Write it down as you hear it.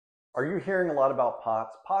Are you hearing a lot about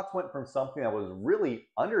POTS? POTS went from something that was really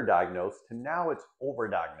underdiagnosed to now it's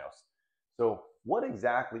overdiagnosed. So, what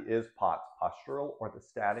exactly is POTS, postural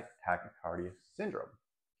orthostatic tachycardia syndrome?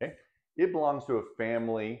 Okay, it belongs to a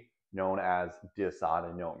family known as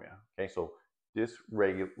dysautonomia. Okay, so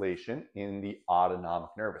dysregulation in the autonomic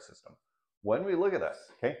nervous system. When we look at this,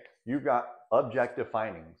 okay, you've got objective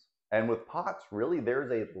findings, and with POTS, really,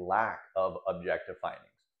 there's a lack of objective findings.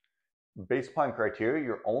 Based upon criteria,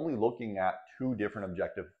 you're only looking at two different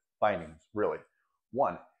objective findings, really.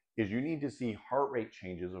 One is you need to see heart rate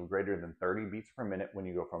changes of greater than 30 beats per minute when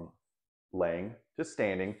you go from laying to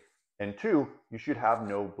standing. And two, you should have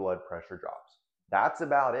no blood pressure drops. That's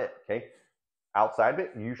about it, okay? Outside of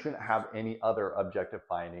it, you shouldn't have any other objective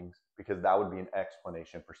findings because that would be an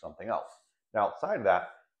explanation for something else. Now, outside of that,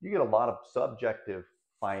 you get a lot of subjective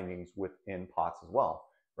findings within POTS as well,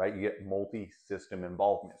 right? You get multi-system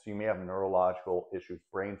involvement. So you may have neurological issues,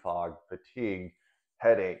 brain fog, fatigue,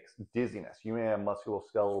 headaches, dizziness. You may have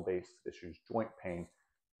musculoskeletal based issues, joint pain,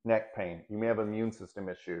 neck pain. You may have immune system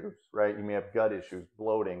issues, right? You may have gut issues,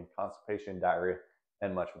 bloating, constipation, diarrhea,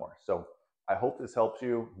 and much more. So I hope this helps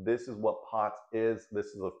you. This is what POTS is. This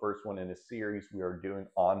is the first one in a series we are doing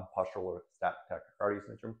on postural orthostatic tachycardia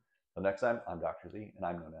syndrome. Until next time, I'm Dr. Z, and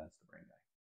I'm known as the Brain Guy.